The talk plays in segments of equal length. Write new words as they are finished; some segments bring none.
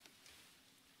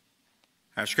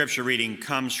Our scripture reading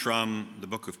comes from the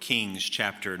book of Kings,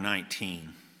 chapter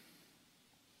 19.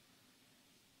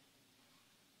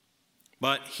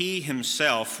 But he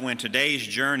himself went a day's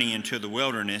journey into the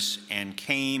wilderness and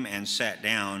came and sat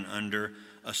down under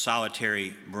a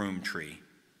solitary broom tree.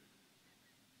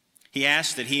 He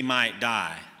asked that he might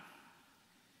die.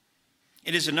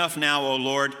 "It is enough now, O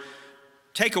Lord.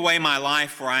 Take away my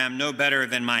life, for I am no better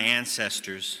than my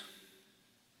ancestors."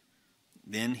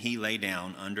 Then he lay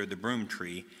down under the broom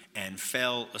tree and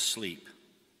fell asleep.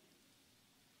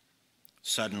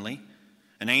 Suddenly,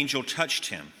 an angel touched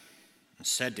him and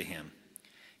said to him,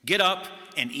 "Get up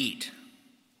and eat."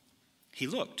 He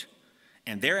looked,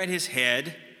 and there at his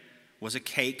head was a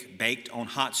cake baked on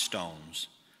hot stones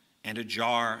and a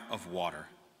jar of water.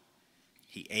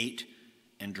 He ate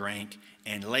and drank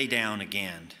and lay down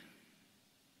again.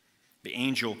 The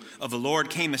angel of the Lord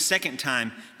came a second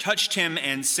time, touched him,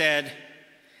 and said,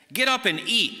 "Get up and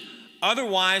eat,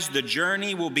 otherwise the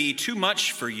journey will be too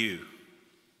much for you."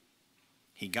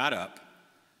 He got up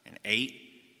and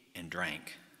ate and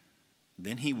drank.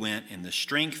 Then he went in the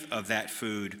strength of that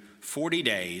food 40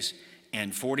 days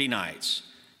and 40 nights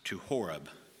to Horeb,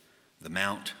 the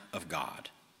Mount of God.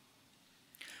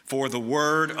 For the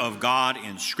word of God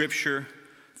in Scripture,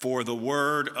 for the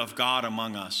word of God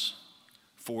among us,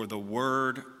 for the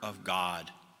word of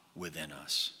God within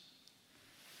us.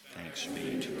 Thanks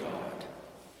be to God.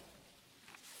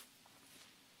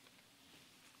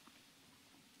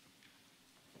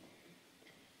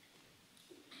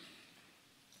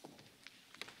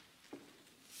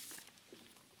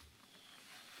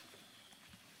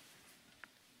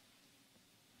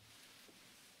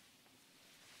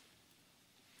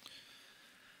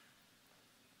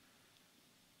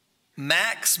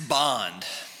 Max Bond.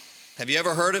 Have you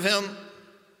ever heard of him?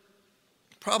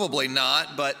 Probably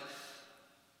not, but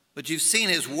you've seen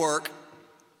his work.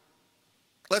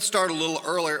 Let's start a little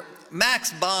earlier.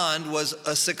 Max Bond was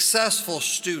a successful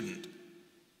student,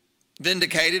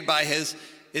 vindicated by his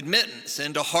admittance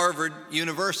into Harvard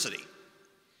University.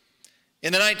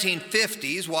 In the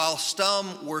 1950s, while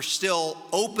some were still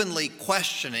openly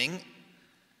questioning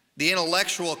the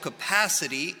intellectual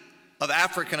capacity of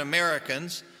African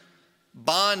Americans,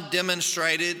 Bond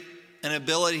demonstrated an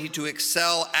ability to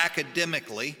excel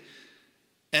academically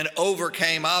and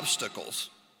overcame obstacles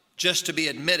just to be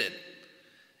admitted.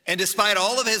 And despite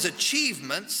all of his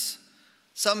achievements,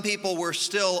 some people were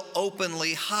still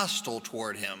openly hostile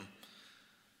toward him.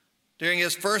 During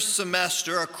his first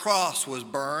semester, a cross was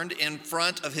burned in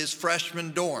front of his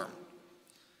freshman dorm.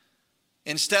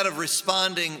 Instead of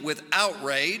responding with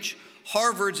outrage,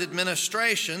 Harvard's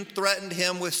administration threatened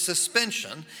him with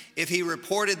suspension if he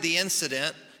reported the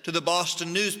incident to the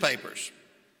Boston newspapers.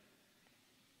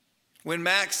 When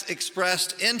Max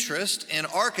expressed interest in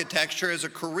architecture as a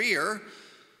career,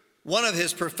 one of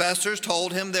his professors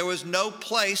told him there was no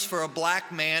place for a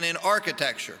black man in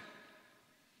architecture.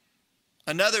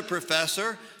 Another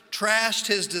professor trashed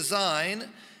his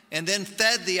design and then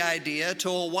fed the idea to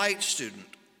a white student.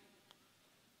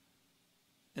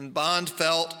 And Bond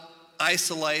felt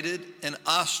isolated and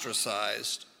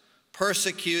ostracized,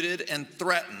 persecuted and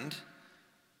threatened.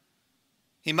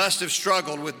 He must have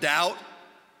struggled with doubt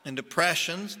and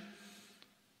depression,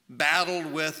 battled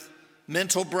with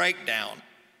mental breakdown.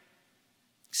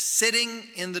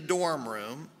 Sitting in the dorm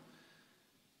room,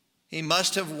 he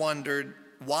must have wondered,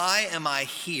 why am I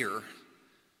here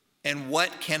and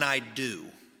what can I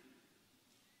do?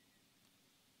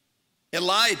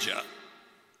 Elijah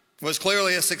was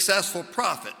clearly a successful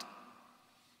prophet,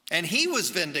 and he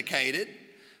was vindicated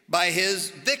by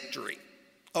his victory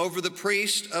over the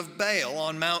priest of Baal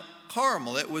on Mount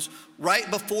Carmel. It was right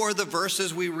before the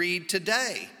verses we read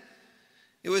today.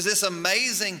 It was this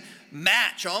amazing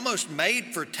match, almost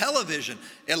made for television.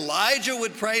 Elijah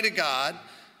would pray to God,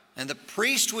 and the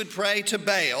priest would pray to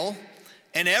Baal,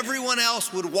 and everyone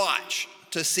else would watch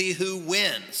to see who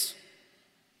wins.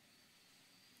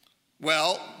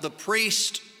 Well, the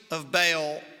priest of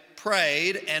Baal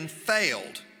prayed and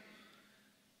failed.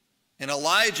 And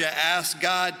Elijah asked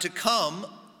God to come,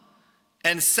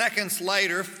 and seconds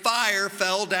later, fire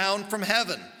fell down from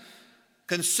heaven,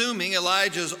 consuming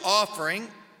Elijah's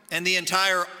offering and the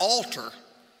entire altar.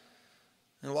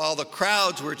 And while the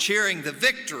crowds were cheering the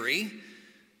victory,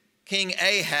 King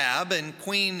Ahab and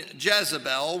Queen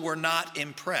Jezebel were not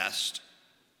impressed.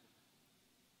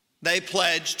 They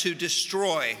pledged to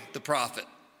destroy the prophet.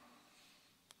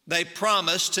 They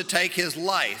promised to take his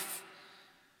life.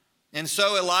 And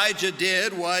so Elijah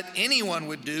did what anyone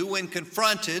would do when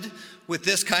confronted with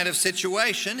this kind of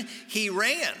situation. He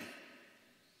ran.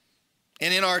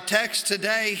 And in our text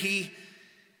today, he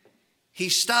He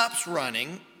stops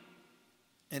running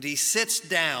and he sits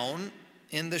down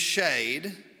in the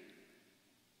shade,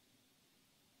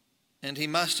 and he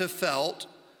must have felt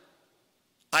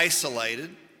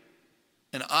isolated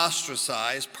and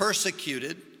ostracized,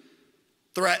 persecuted,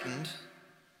 threatened.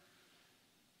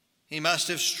 He must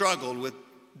have struggled with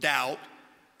doubt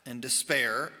and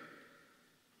despair.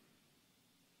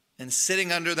 And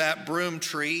sitting under that broom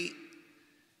tree,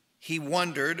 he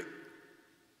wondered,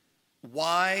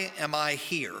 why am I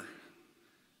here?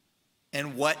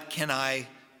 And what can I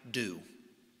do?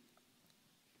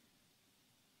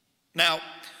 Now,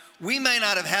 we may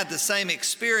not have had the same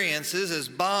experiences as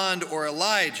Bond or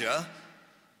Elijah,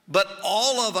 but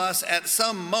all of us at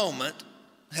some moment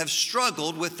have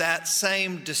struggled with that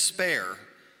same despair,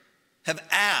 have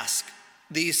asked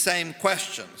these same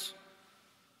questions.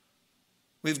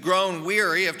 We've grown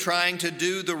weary of trying to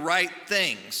do the right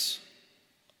things,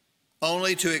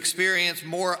 only to experience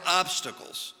more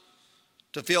obstacles,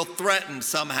 to feel threatened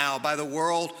somehow by the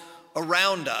world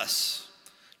around us,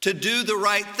 to do the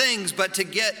right things but to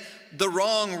get the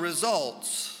wrong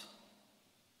results.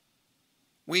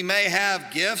 We may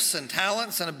have gifts and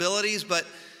talents and abilities, but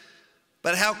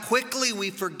how quickly we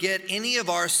forget any of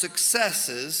our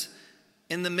successes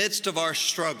in the midst of our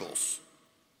struggles.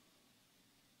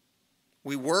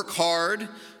 We work hard,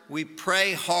 we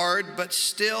pray hard, but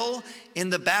still in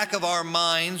the back of our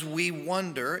minds, we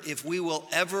wonder if we will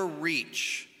ever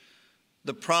reach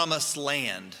the promised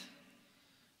land,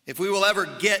 if we will ever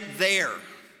get there.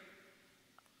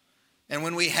 And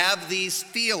when we have these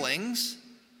feelings,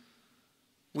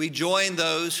 we join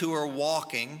those who are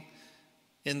walking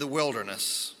in the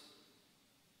wilderness.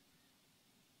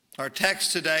 Our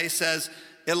text today says,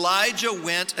 Elijah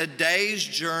went a day's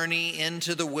journey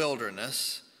into the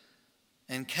wilderness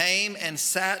and came and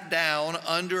sat down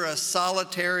under a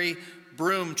solitary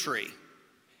broom tree.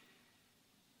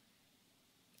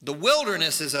 The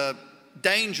wilderness is a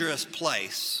dangerous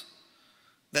place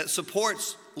that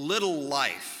supports little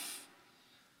life.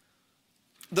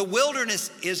 The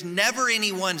wilderness is never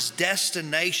anyone's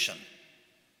destination.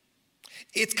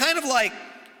 It's kind of like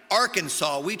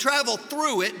Arkansas. We travel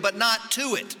through it, but not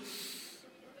to it.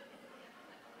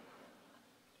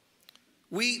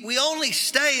 We only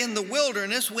stay in the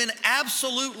wilderness when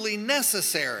absolutely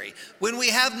necessary, when we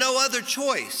have no other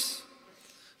choice.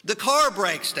 The car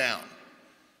breaks down.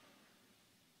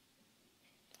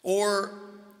 Or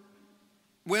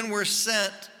when we're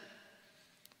sent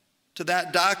to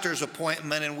that doctor's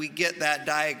appointment and we get that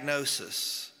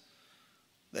diagnosis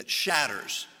that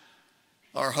shatters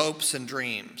our hopes and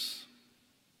dreams.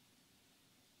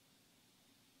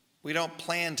 We don't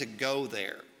plan to go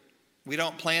there. We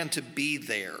don't plan to be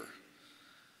there.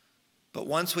 But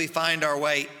once we find our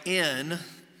way in,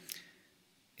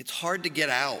 it's hard to get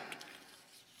out.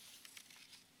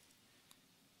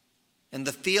 And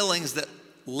the feelings that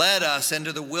led us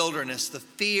into the wilderness, the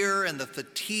fear and the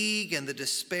fatigue and the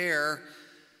despair,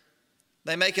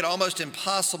 they make it almost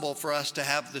impossible for us to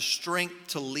have the strength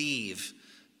to leave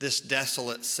this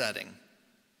desolate setting.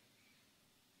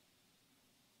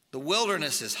 The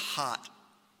wilderness is hot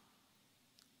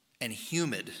and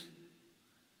humid.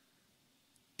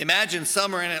 Imagine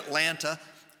summer in Atlanta,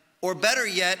 or better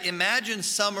yet, imagine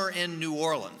summer in New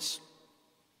Orleans.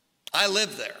 I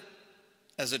lived there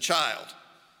as a child.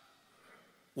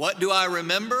 What do I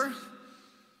remember?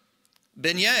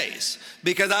 Beignets,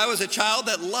 because I was a child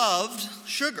that loved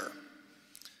sugar.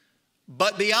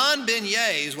 But beyond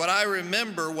beignets, what I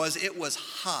remember was it was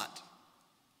hot,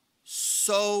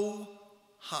 so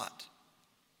hot,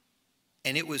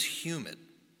 and it was humid.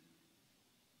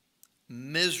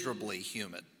 Miserably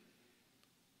humid.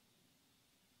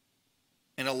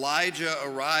 And Elijah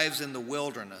arrives in the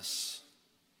wilderness.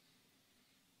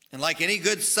 And like any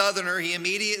good southerner, he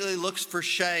immediately looks for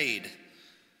shade.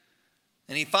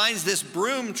 And he finds this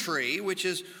broom tree, which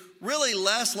is really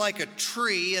less like a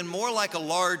tree and more like a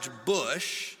large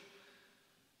bush.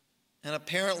 And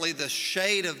apparently the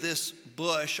shade of this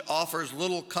bush offers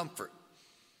little comfort.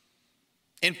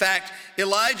 In fact,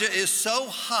 Elijah is so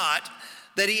hot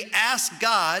that he asked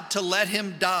God to let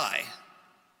him die.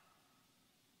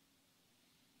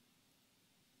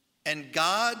 And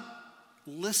God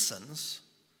listens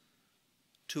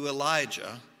to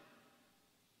Elijah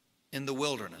in the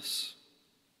wilderness,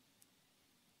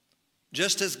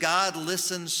 just as God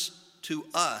listens to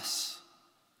us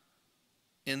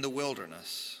in the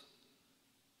wilderness.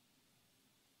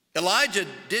 Elijah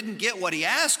didn't get what he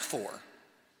asked for.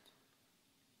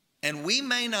 And we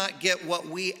may not get what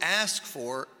we ask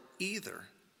for either.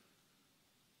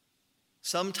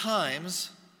 Sometimes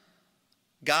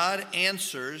God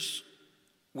answers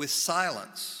with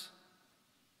silence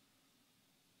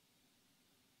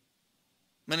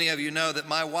Many of you know that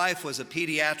my wife was a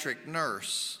pediatric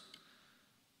nurse.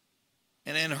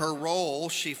 And in her role,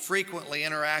 she frequently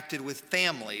interacted with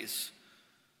families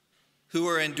who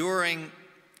were enduring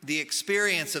the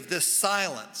experience of this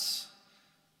silence.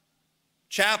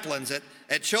 Chaplains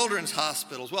at children's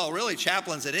hospitals, well, really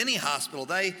chaplains at any hospital,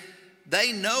 they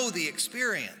know the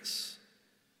experience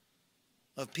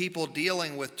of people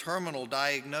dealing with terminal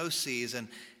diagnoses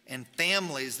and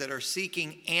families that are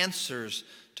seeking answers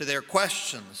to their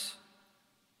questions.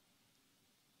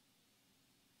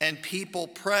 And people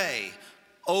pray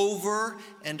over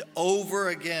and over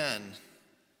again.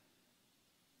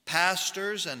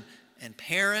 Pastors and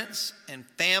parents and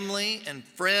family and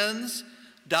friends,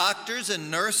 doctors and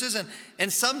nurses,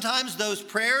 and sometimes those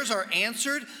prayers are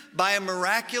answered by a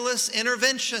miraculous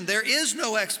intervention. There is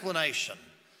no explanation.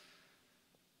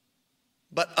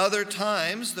 But other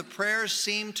times the prayers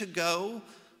seem to go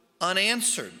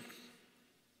unanswered.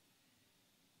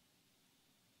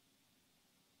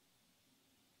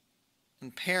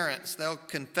 And parents, they'll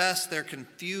confess their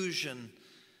confusion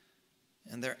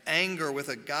and their anger with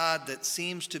a God that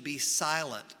seems to be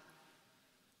silent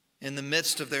in the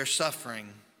midst of their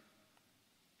suffering.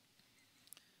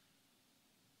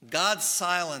 God's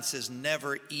silence is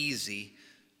never easy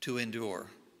to endure.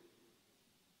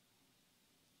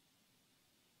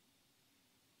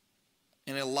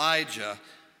 And Elijah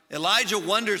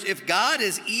wonders if God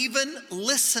is even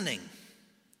listening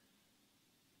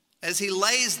as he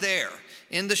lays there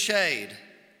in the shade.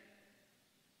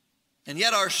 And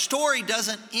yet our story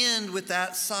doesn't end with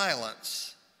that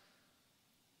silence.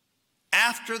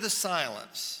 After the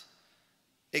silence,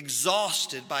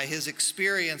 exhausted by his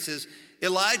experiences,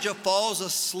 Elijah falls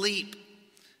asleep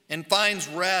and finds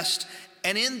rest.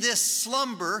 And in this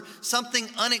slumber, something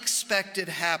unexpected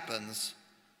happens.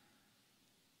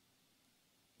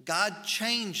 God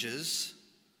changes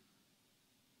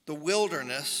the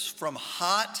wilderness from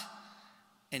hot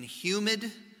and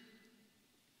humid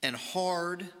and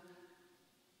hard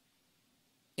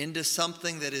into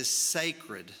something that is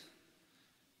sacred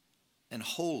and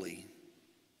holy.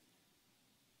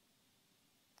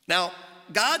 Now,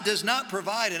 God does not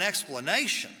provide an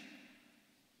explanation,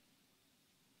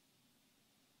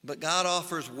 but God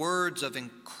offers words of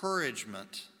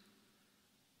encouragement.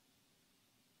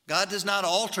 God does not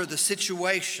alter the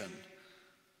situation,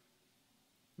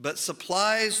 but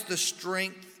supplies the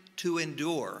strength to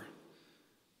endure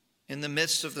in the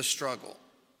midst of the struggle.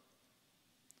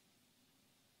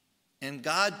 And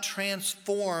God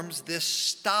transforms this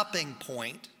stopping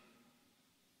point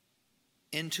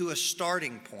into a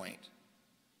starting point.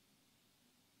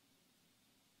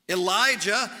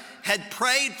 Elijah had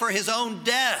prayed for his own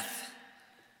death.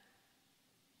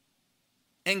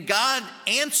 And God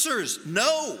answers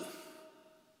no.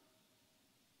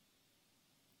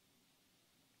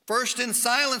 First in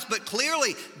silence, but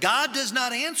clearly God does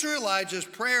not answer Elijah's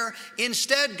prayer.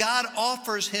 Instead, God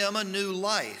offers him a new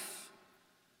life.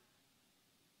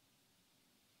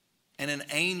 And an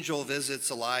angel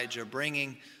visits Elijah,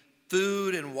 bringing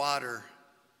food and water.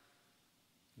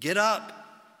 Get up.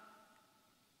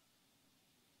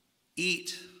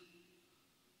 Eat.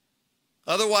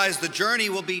 Otherwise, the journey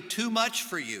will be too much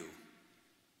for you.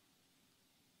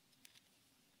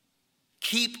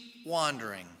 Keep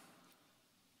wandering.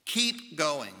 Keep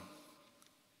going.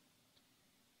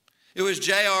 It was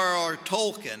J.R.R.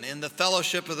 Tolkien in The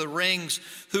Fellowship of the Rings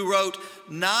who wrote,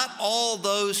 "Not all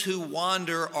those who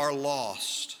wander are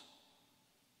lost.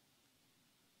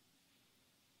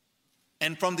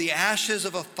 And from the ashes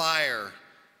of a fire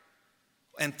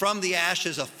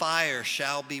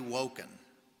shall be woken.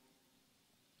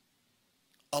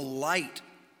 A light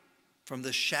from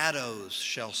the shadows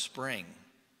shall spring."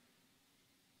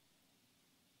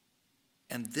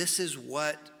 And this is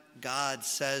what God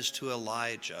says to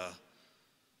Elijah,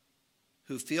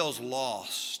 who feels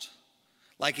lost,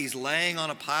 like he's laying on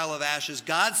a pile of ashes.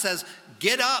 God says,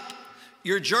 get up.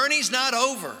 Your journey's not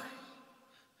over.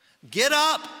 Get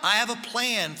up. I have a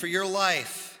plan for your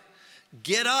life.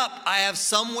 Get up. I have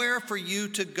somewhere for you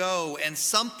to go and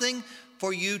something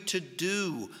for you to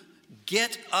do.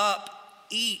 Get up.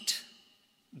 Eat.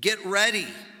 Get ready.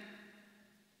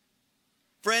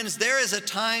 Friends, there is a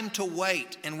time to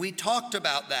wait, and we talked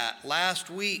about that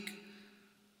last week.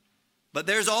 But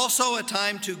there's also a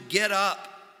time to get up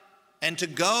and to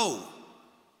go.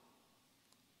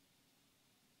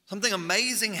 Something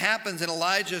amazing happens in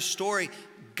Elijah's story.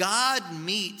 God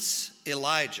meets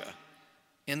Elijah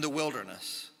in the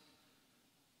wilderness.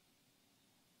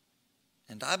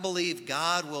 And I believe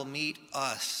God will meet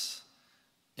us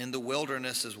in the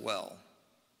wilderness as well.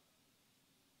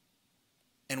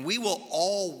 And we will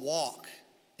all walk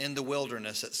in the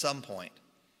wilderness at some point.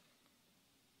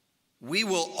 We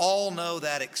will all know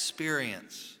that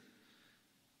experience.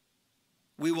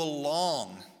 We will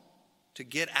long to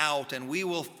get out, and we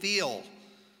will feel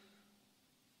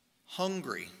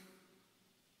hungry.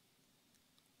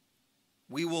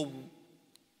 We will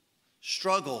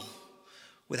struggle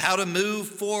with how to move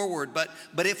forward, but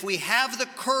if we have the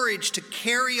courage to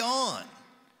carry on,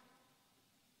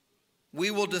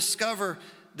 we will discover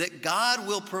that God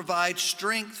will provide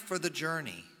strength for the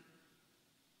journey.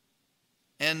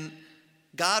 And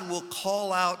God will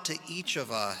call out to each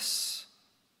of us,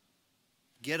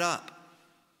 get up,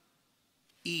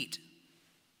 eat,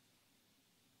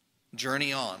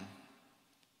 journey on.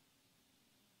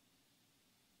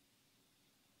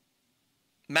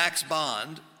 Max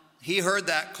Bond, he heard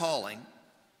that calling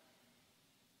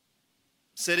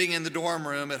sitting in the dorm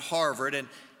room at Harvard,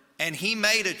 and he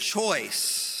made a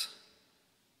choice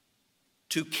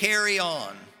to carry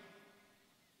on,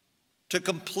 to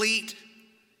complete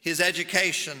his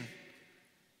education.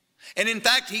 And in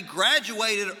fact, he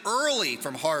graduated early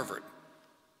from Harvard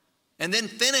and then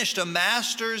finished a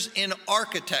master's in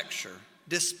architecture,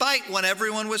 despite what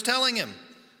everyone was telling him.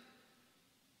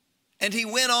 And he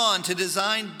went on to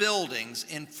design buildings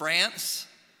in France,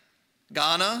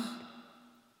 Ghana,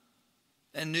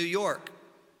 and New York.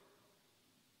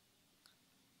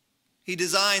 He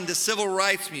designed the Civil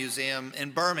Rights Museum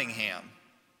in Birmingham.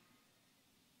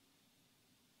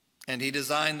 And he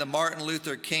designed the Martin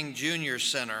Luther King Jr.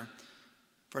 Center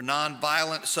for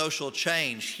Nonviolent Social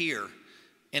Change here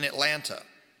in Atlanta.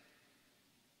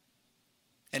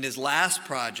 And his last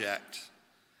project,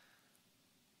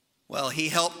 well, he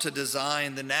helped to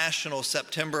design the National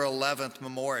September 11th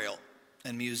Memorial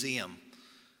and Museum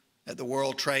at the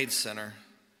World Trade Center.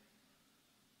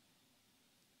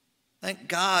 Thank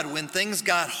God, when things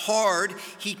got hard,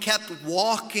 he kept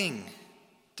walking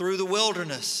through the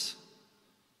wilderness.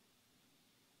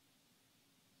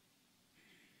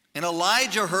 And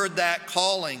Elijah heard that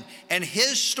calling, and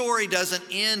his story doesn't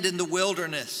end in the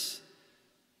wilderness.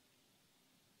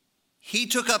 He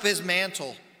took up his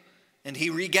mantle, and he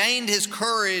regained his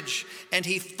courage, and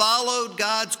he followed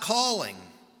God's calling.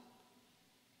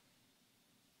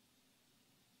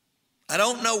 I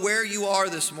don't know where you are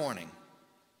this morning,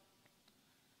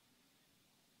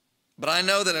 but I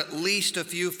know that at least a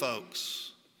few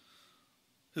folks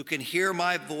who can hear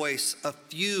my voice, a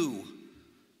few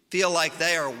feel like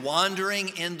they are wandering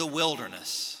in the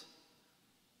wilderness.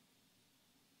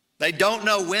 They don't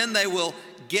know when they will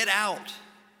get out.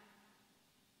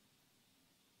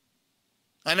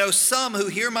 I know some who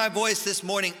hear my voice this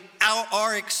morning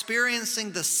are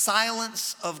experiencing the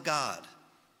silence of God.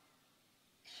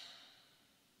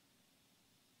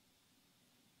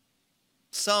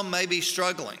 Some may be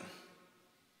struggling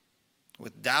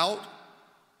with doubt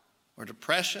or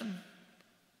depression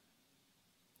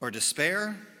or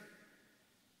despair.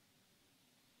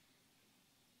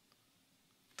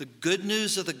 The good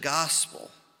news of the gospel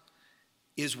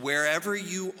is wherever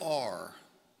you are,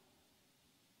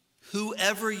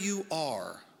 whoever you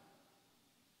are,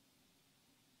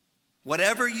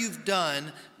 whatever you've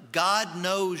done, God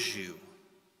knows you.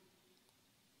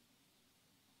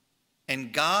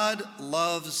 And God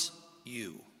loves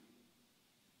you.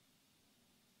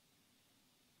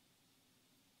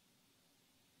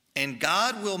 And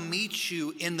God will meet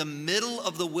you in the middle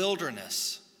of the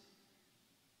wilderness.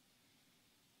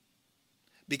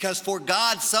 Because for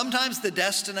God, sometimes the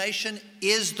destination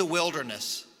is the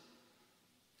wilderness,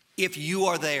 if you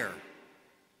are there.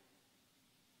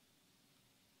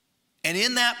 And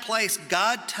in that place,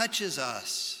 God touches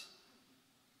us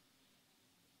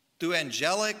through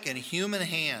angelic and human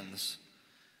hands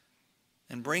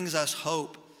and brings us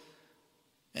hope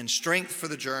and strength for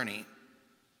the journey.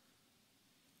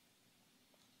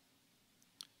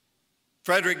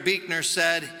 Frederick Buechner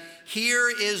said, "Here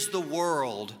is the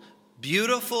world.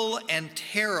 Beautiful and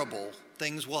terrible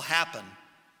things will happen.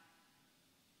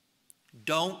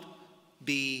 Don't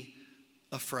be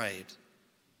afraid."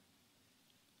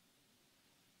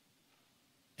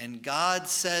 And God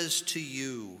says to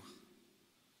you,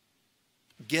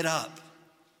 get up.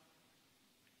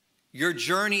 Your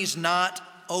journey's not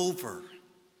over.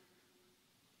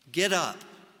 Get up.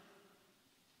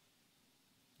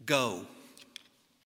 Go.